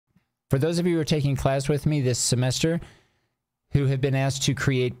For those of you who are taking class with me this semester who have been asked to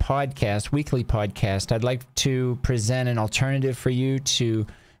create podcasts, weekly podcasts, I'd like to present an alternative for you to,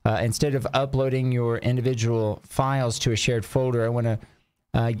 instead of uploading your individual files to a shared folder, I want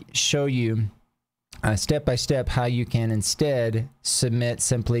to show you step by step how you can instead submit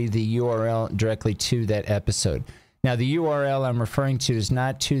simply the URL directly to that episode. Now, the URL I'm referring to is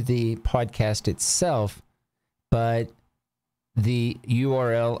not to the podcast itself, but the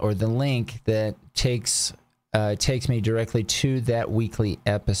URL or the link that takes me directly to that weekly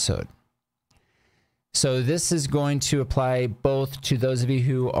episode. So this is going to apply both to those of you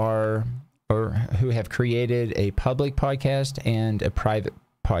who are or who have created a public podcast and a private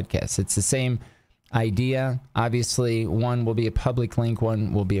podcast. It's the same idea. Obviously, one will be a public link,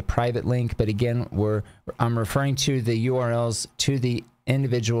 one will be a private link, but again, I'm referring to the URLs to the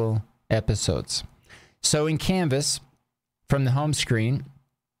individual episodes. So in Canvas, from the home screen,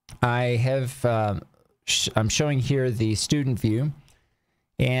 I have I'm showing here the student view,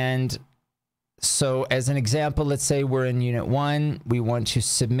 and so as an example, let's say we're in Unit 1, we want to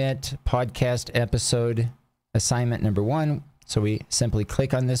submit podcast episode assignment number 1. So we simply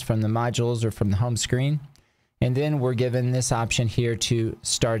click on this from the modules or from the home screen, and then we're given this option here to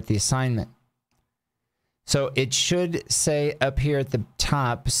start the assignment. So it should say up here at the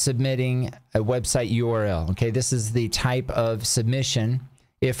top, submitting a website URL. Okay, this is the type of submission.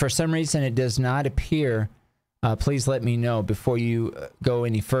 If for some reason it does not appear, please let me know before you go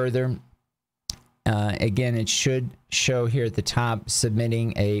any further. Again, it should show here at the top,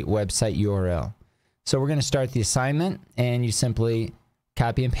 submitting a website URL. So we're going to start the assignment, and you simply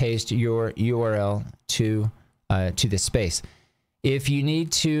copy and paste your URL to this space. If you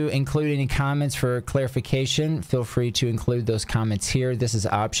need to include any comments for clarification, feel free to include those comments here. This is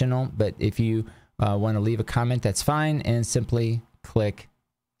optional, but if you want to leave a comment, that's fine, and simply click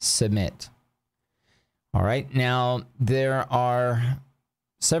Submit. All right, now there are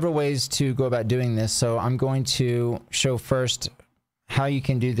several ways to go about doing this, so I'm going to show first how you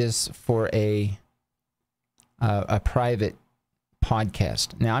can do this for a private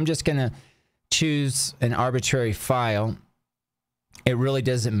podcast. Now, I'm just going to choose an arbitrary file. It really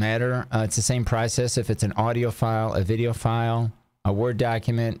doesn't matter. It's the same process if it's an audio file, a video file, a Word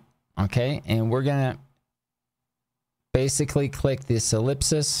document, okay? And we're going to basically click this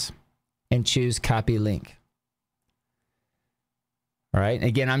ellipsis and choose Copy Link. All right,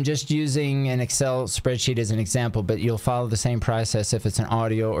 again, I'm just using an Excel spreadsheet as an example, but you'll follow the same process if it's an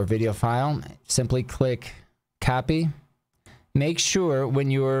audio or video file. Simply click Copy. Make sure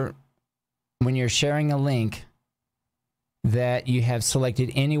when you're sharing a link that you have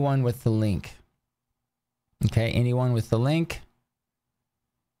selected anyone with the link. Okay, anyone with the link.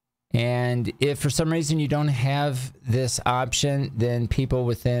 And if for some reason you don't have this option, then people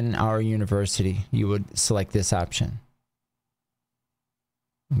within our university, you would select this option.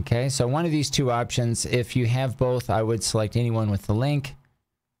 Okay, so one of these two options, if you have both, I would select anyone with the link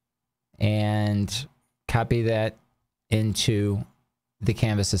and copy that into the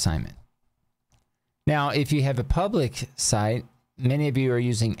Canvas assignment. Now, if you have a public site, many of you are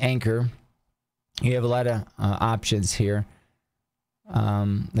using Anchor. You have a lot of options here.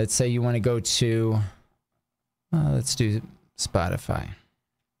 Let's say you want to go to, let's do Spotify.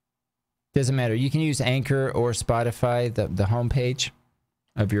 Doesn't matter. You can use Anchor or Spotify, the home page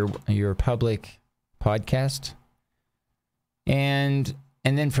of your public podcast. And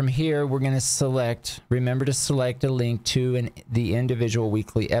then from here, we're going to select, remember to select a link to the individual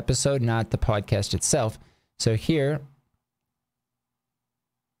weekly episode, not the podcast itself. So here,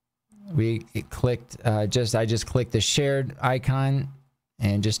 we clicked, I just clicked the shared icon,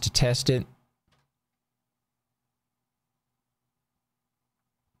 and just to test it.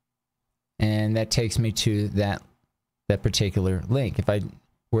 And that takes me to that particular link. If I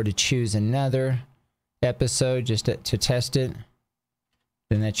were to choose another episode just to test it,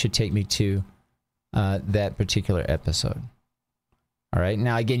 then that should take me to that particular episode. All right.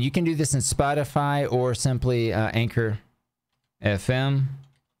 Now, again, you can do this in Spotify or simply Anchor FM.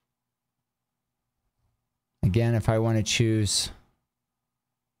 Again, if I want to choose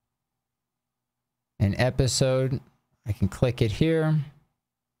an episode, I can click it here.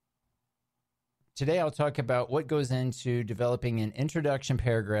 Today, I'll talk about what goes into developing an introduction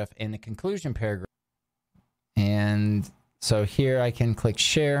paragraph and a conclusion paragraph. And so here I can click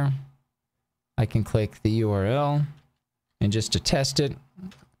share. I can click the URL, and just to test it,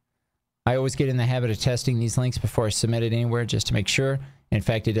 I always get in the habit of testing these links before I submit it anywhere just to make sure. In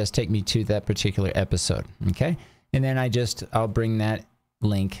fact, it does take me to that particular episode. Okay. And then I'll bring that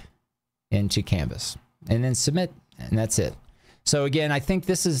link into Canvas and then submit, and that's it. So again, I think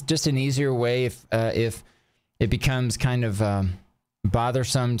this is just an easier way if it becomes kind of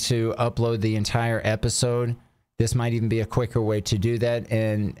bothersome to upload the entire episode. This might even be a quicker way to do that,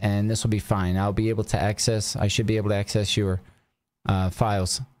 and this will be fine. I should be able to access your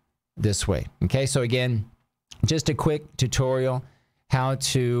files this way. Okay, so again, just a quick tutorial how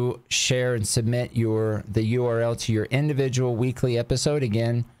to share and submit the URL to your individual weekly episode.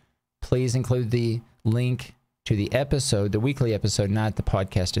 Again, please include the link to the episode, the weekly episode, not the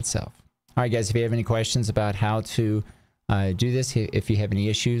podcast itself. All right, guys, if you have any questions about how to do this, if you have any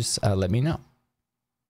issues, let me know.